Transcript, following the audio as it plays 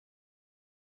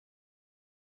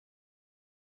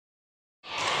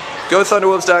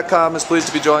GoThunderWolves.com is pleased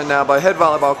to be joined now by head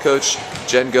volleyball coach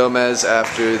Jen Gomez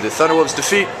after the Thunderwolves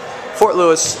defeat Fort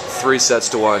Lewis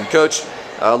 3-1. Coach,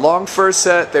 long first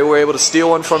set, they were able to steal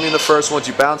one from you in the first one.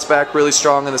 You bounced back really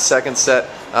strong in the second set.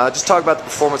 Just talk about the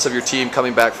performance of your team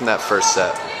coming back from that first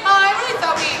set. I really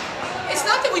thought it's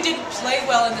not that we didn't play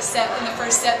well in the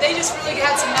first set. They just really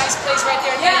had some nice plays right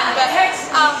there at the end. But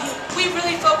we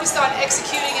really focused on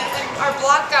executing, and our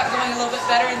block got going a little bit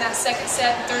better in that second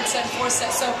set, third set, and fourth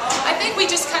set. So I think we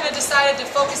just kind of decided to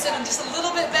focus in on just a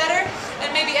little bit better and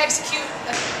maybe execute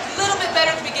a little bit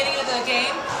better at the beginning of the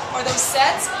game or those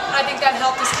sets. And I think that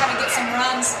helped us kind of get some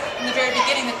runs in the very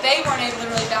beginning that they weren't able to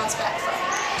really bounce back from.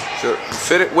 So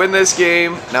win this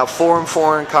game, now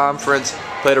 4-4 in conference,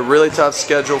 played a really tough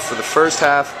schedule for the first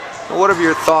half. What are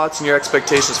your thoughts and your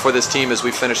expectations for this team as we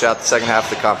finish out the second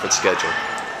half of the conference schedule?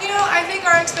 You know, I think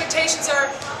our expectations are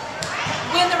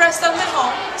win the rest of them at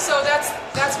home. So that's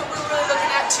what we're really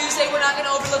looking at. Tuesday we're not going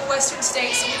to overlook Western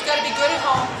State, so we've got to be good at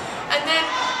home. And then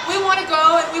we want to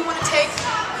go and we want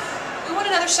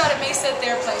another shot at Mesa at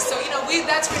their place. So, you know,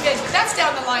 that's revenge, but that's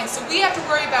down the line. So we have to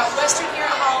worry about Western here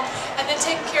at home and then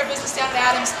taking care of business down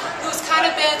at Adams, who's kind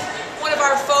of been one of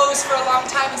our foes for a long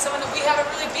time and someone that we haven't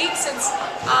really beat since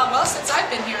I've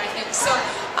been here, I think. So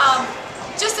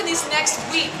just in this next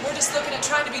week, we're just looking at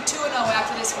trying to be 2-0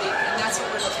 after this week, and that's what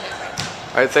we're looking at right now.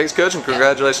 All right, thanks, Coach, and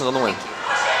congratulations on the win.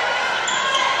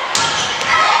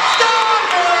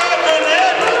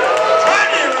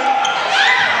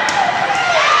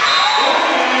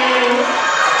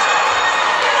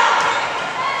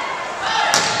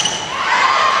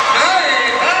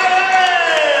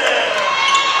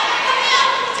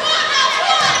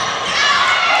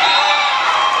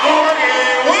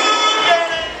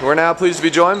 We're now pleased to be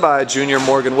joined by junior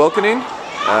Morgan Wilkening.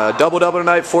 Double-double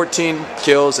tonight, 14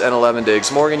 kills and 11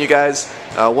 digs. Morgan, you guys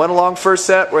went a long first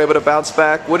set, were able to bounce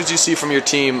back. What did you see from your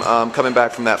team coming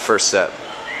back from that first set?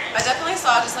 I definitely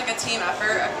saw just like a team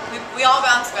effort. We all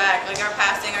bounced back, like our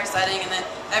passing, our setting, and then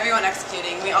everyone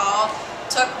executing. We all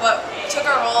took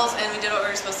our roles and we did what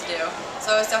we were supposed to do.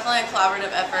 So it's definitely a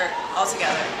collaborative effort all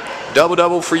together.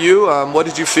 Double-double for you. What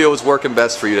did you feel was working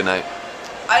best for you tonight?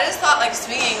 I just thought like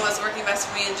swinging was working best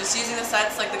for me and just using the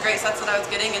sets, like the great sets that I was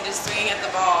getting and just swinging at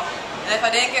the ball. And if I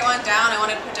didn't get one down, I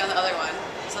wanted to put down the other one.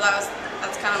 So that's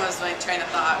kind of was my train of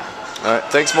thought. All right,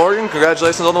 thanks Morgan.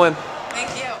 Congratulations on the win.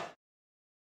 Thank you.